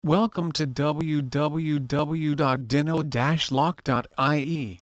Welcome to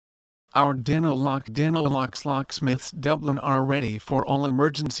www.dino-lock.ie. Our Dino Locks Locksmiths Dublin are ready for all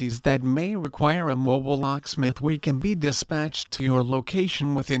emergencies that may require a mobile locksmith. We can be dispatched to your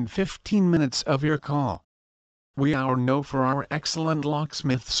location within 15 minutes of your call. We are known for our excellent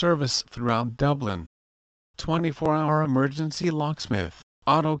locksmith service throughout Dublin. 24-hour emergency locksmith,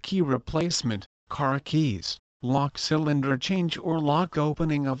 auto key replacement, car keys, lock cylinder change or lock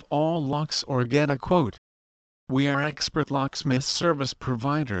opening of all locks, or get a quote. We are expert locksmith service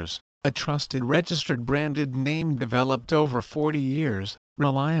providers, a trusted registered branded name developed over 40 years,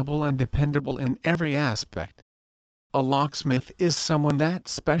 reliable and dependable in every aspect. A locksmith is someone that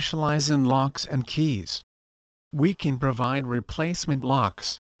specializes in locks and keys. We can provide replacement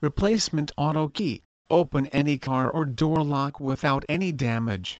locks, replacement auto key, open any car or door lock without any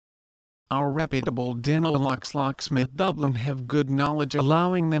damage. Our reputable Dino Locks Locksmith Dublin have good knowledge,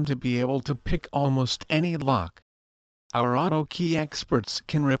 allowing them to be able to pick almost any lock. Our auto key experts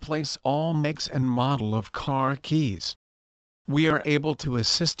can replace all makes and model of car keys. We are able to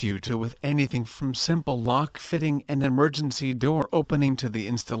assist you with anything from simple lock fitting and emergency door opening to the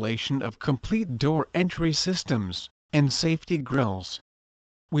installation of complete door entry systems and safety grills.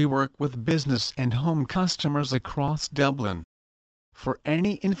 We work with business and home customers across Dublin. For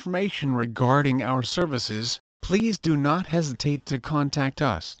any information regarding our services, please do not hesitate to contact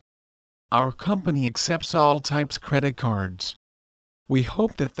us. Our company accepts all types credit cards. We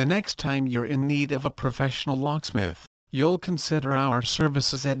hope that the next time you're in need of a professional locksmith, you'll consider our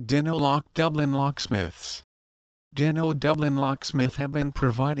services at Dino Lock Dublin Locksmiths. Dino Dublin Locksmith have been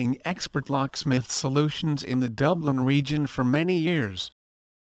providing expert locksmith solutions in the Dublin region for many years.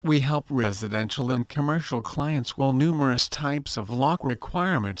 We help residential and commercial clients with numerous types of lock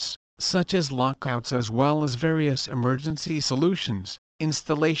requirements, such as lockouts, as well as various emergency solutions,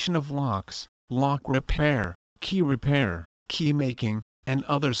 installation of locks, lock repair, key making, and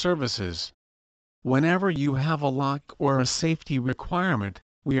other services. Whenever you have a lock or a safety requirement,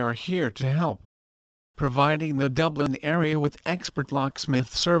 we are here to help. Providing the Dublin area with expert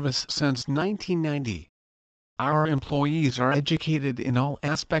locksmith service since 1990. Our employees are educated in all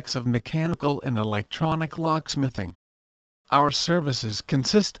aspects of mechanical and electronic locksmithing. Our services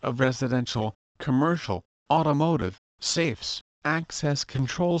consist of residential, commercial, automotive, safes, access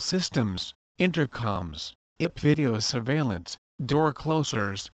control systems, intercoms, IP video surveillance, door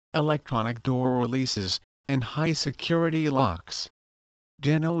closers, electronic door releases, and high security locks.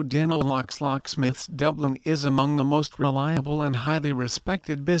 Dino Locks Locksmiths Dublin is among the most reliable and highly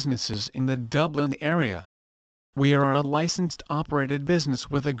respected businesses in the Dublin area. We are a licensed operated business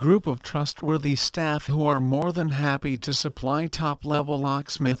with a group of trustworthy staff who are more than happy to supply top-level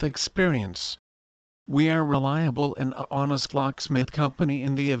locksmith experience. We are reliable and an honest locksmith company.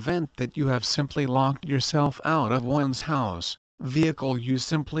 In the event that you have simply locked yourself out of one's house, vehicle, you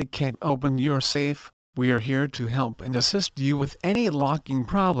simply can't open your safe, we are here to help and assist you with any locking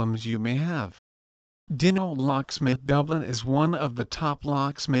problems you may have. Dino Locksmith Dublin is one of the top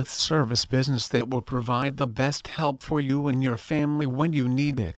locksmith service business that will provide the best help for you and your family when you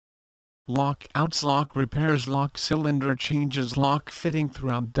need it. Lockouts, lock repairs, lock cylinder changes, lock fitting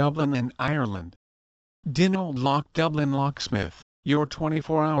throughout Dublin and Ireland. Dino Lock Dublin Locksmith, your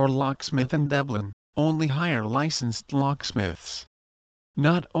 24-hour locksmith in Dublin, only hire licensed locksmiths.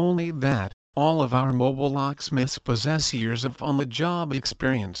 Not only that, all of our mobile locksmiths possess years of on-the-job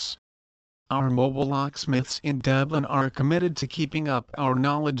experience. Our mobile locksmiths in Dublin are committed to keeping up our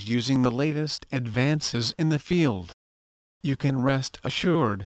knowledge using the latest advances in the field. You can rest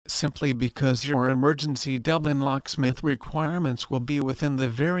assured, simply because your emergency Dublin locksmith requirements will be within the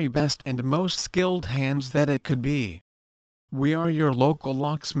very best and most skilled hands that it could be. We are your local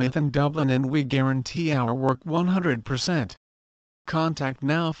locksmith in Dublin and we guarantee our work 100%. Contact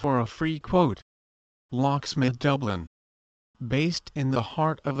now for a free quote. Locksmith Dublin. Based in the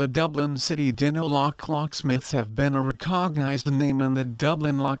heart of the Dublin city, Dino Locksmiths have been a recognized name in the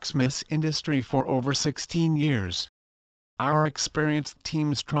Dublin locksmiths industry for over 16 years. Our experienced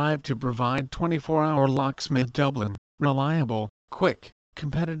team strive to provide 24-hour Locksmith Dublin, reliable, quick,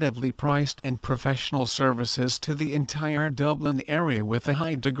 competitively priced and professional services to the entire Dublin area with a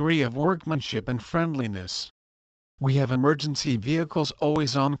high degree of workmanship and friendliness. We have emergency vehicles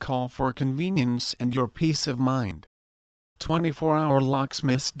always on call for convenience and your peace of mind. 24-hour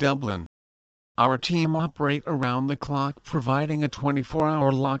Locksmiths Dublin. Our team operate around the clock providing a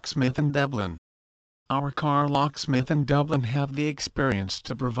 24-hour locksmith in Dublin. Our car locksmith in Dublin have the experience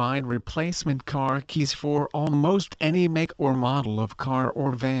to provide replacement car keys for almost any make or model of car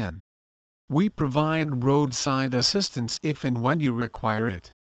or van. We provide roadside assistance if and when you require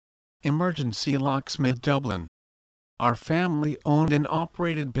it. Emergency Locksmith Dublin. Our family-owned and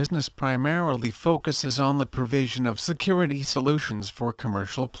operated business primarily focuses on the provision of security solutions for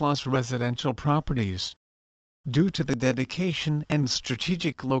commercial plus residential properties. Due to the dedication and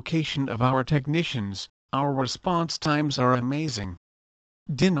strategic location of our technicians, our response times are amazing.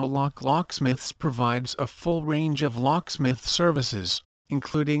 Dinolock Locksmiths provides a full range of locksmith services,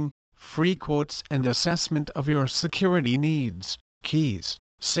 including free quotes and assessment of your security needs, keys,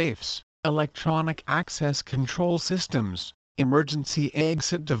 safes, electronic access control systems, emergency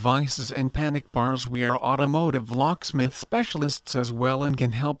exit devices and panic bars. We are automotive locksmith specialists as well and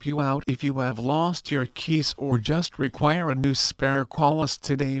can help you out if you have lost your keys or just require a new spare. Call us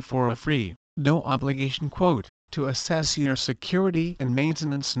today for a free, no obligation quote to assess your security and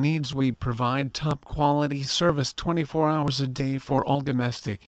maintenance needs. We provide top quality service 24 hours a day for all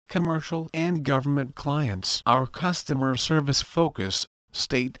domestic, commercial and government clients. Our customer service focus,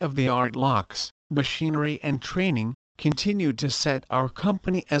 state-of-the-art locks, machinery and training, continue to set our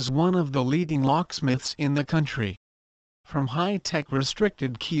company as one of the leading locksmiths in the country. From high-tech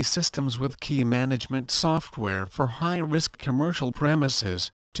restricted key systems with key management software for high-risk commercial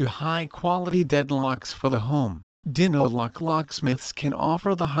premises, to high-quality deadlocks for the home, Dinolock Locksmiths can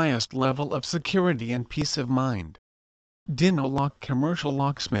offer the highest level of security and peace of mind. Dinolock Commercial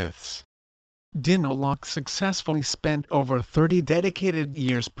Locksmiths. Dinolock successfully spent over 30 dedicated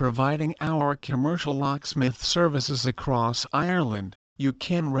years providing our commercial locksmith services across Ireland. You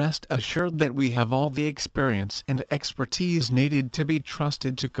can rest assured that we have all the experience and expertise needed to be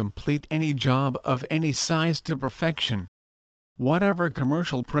trusted to complete any job of any size to perfection. Whatever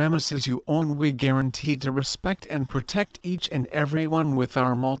commercial premises you own, we guarantee to respect and protect each and every one with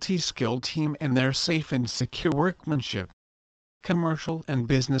our multi-skilled team and their safe and secure workmanship. Commercial and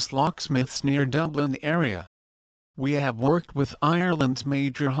business locksmiths near Dublin area. We have worked with Ireland's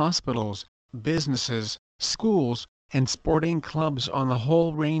major hospitals, businesses, schools, and sporting clubs on a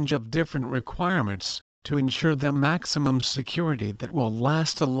whole range of different requirements, to ensure the maximum security that will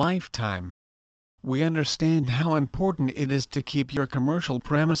last a lifetime. We understand how important it is to keep your commercial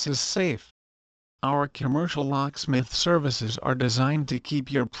premises safe. Our commercial locksmith services are designed to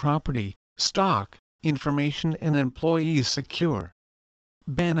keep your property, stock, information and employees secure.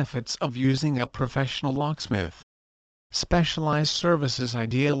 Benefits of using a professional locksmith. Specialized services.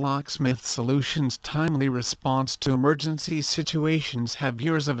 Ideal locksmith solutions. Timely response to emergency situations. Have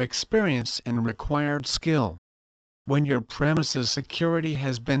years of experience and required skill. When your premises security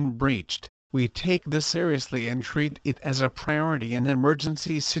has been breached, we take this seriously and treat it as a priority and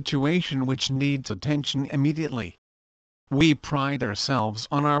emergency situation which needs attention immediately. We pride ourselves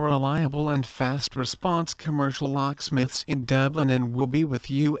on our reliable and fast response. Commercial locksmiths in Dublin and will be with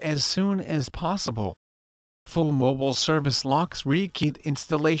you as soon as possible. Full mobile service. Locks, rekeyed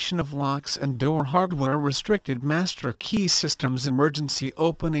installation of locks and door hardware, restricted master key systems, emergency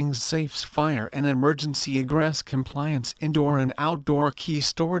openings, safes, fire and emergency egress compliance, indoor and outdoor key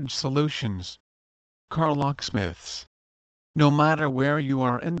storage solutions. Car locksmiths. No matter where you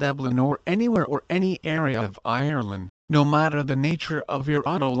are in Dublin or anywhere or any area of Ireland, no matter the nature of your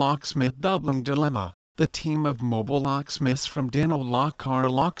auto locksmith Dublin dilemma, the team of mobile locksmiths from Dinolock Car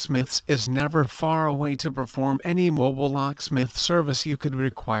Locksmiths is never far away to perform any mobile locksmith service you could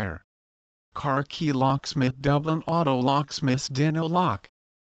require. Car Key Locksmith Dublin Auto Locksmiths Dinolock.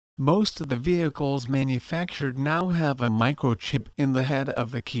 Most of the vehicles manufactured now have a microchip in the head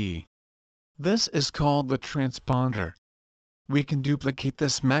of the key. This is called the transponder. We can duplicate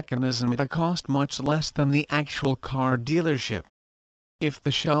this mechanism at a cost much less than the actual car dealership. If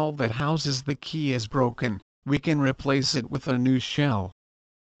the shell that houses the key is broken, we can replace it with a new shell.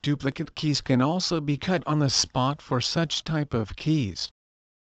 Duplicate keys can also be cut on the spot for such type of keys.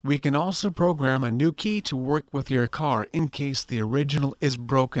 We can also program a new key to work with your car in case the original is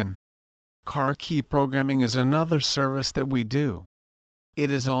broken. Car key programming is another service that we do.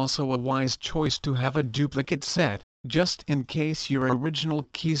 It is also a wise choice to have a duplicate set, just in case your original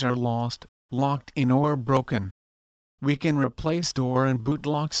keys are lost, locked in or broken. We can replace door and boot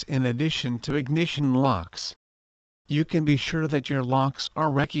locks in addition to ignition locks. You can be sure that your locks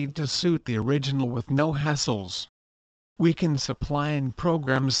are rekeyed to suit the original with no hassles. We can supply and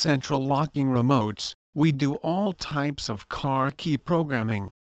program central locking remotes. We do all types of car key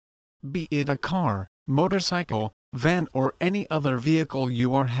programming. Be it a car, motorcycle, van or any other vehicle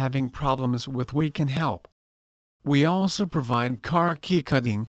you are having problems with, we can help. We also provide car key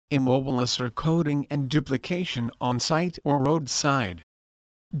cutting, immobilizer coding and duplication on site or roadside.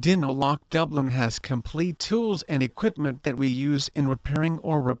 Dinolock Dublin has complete tools and equipment that we use in repairing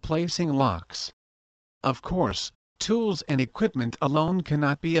or replacing locks. Of course, Tools and equipment alone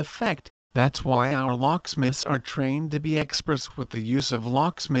cannot be effective. That's why our locksmiths are trained to be experts with the use of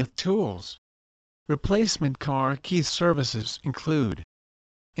locksmith tools. Replacement car key services include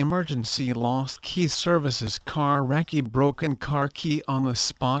emergency lost key services, car wreck, broken car key on the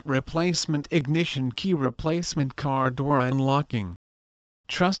spot replacement, ignition key replacement, car door unlocking.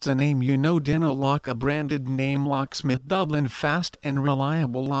 Trust the name you know. Lock, a branded name. Locksmith Dublin, fast and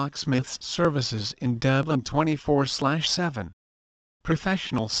reliable locksmiths services in Dublin 24/7.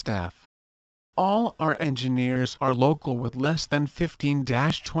 Professional staff. All our engineers are local with less than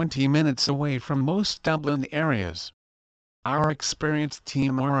 15-20 minutes away from most Dublin areas. Our experienced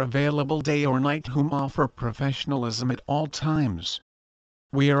team are available day or night whom offer professionalism at all times.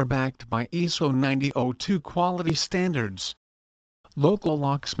 We are backed by ISO 9002 quality standards. Local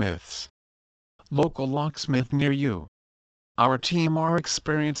locksmiths. Local locksmith near you. Our team are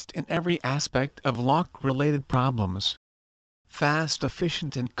experienced in every aspect of lock-related problems. Fast,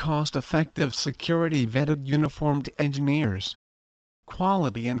 efficient and cost-effective, security vetted uniformed engineers.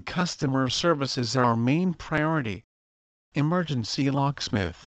 Quality and customer services are our main priority. Emergency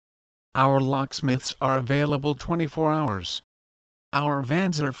locksmith. Our locksmiths are available 24 hours. Our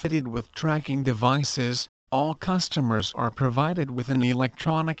vans are fitted with tracking devices. All customers are provided with an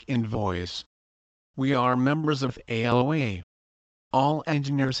electronic invoice. We are members of ALOA. All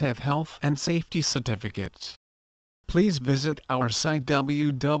engineers have health and safety certificates. Please visit our site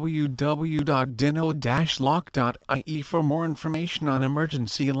www.dino-lock.ie for more information on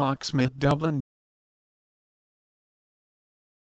Emergency Locksmith Dublin.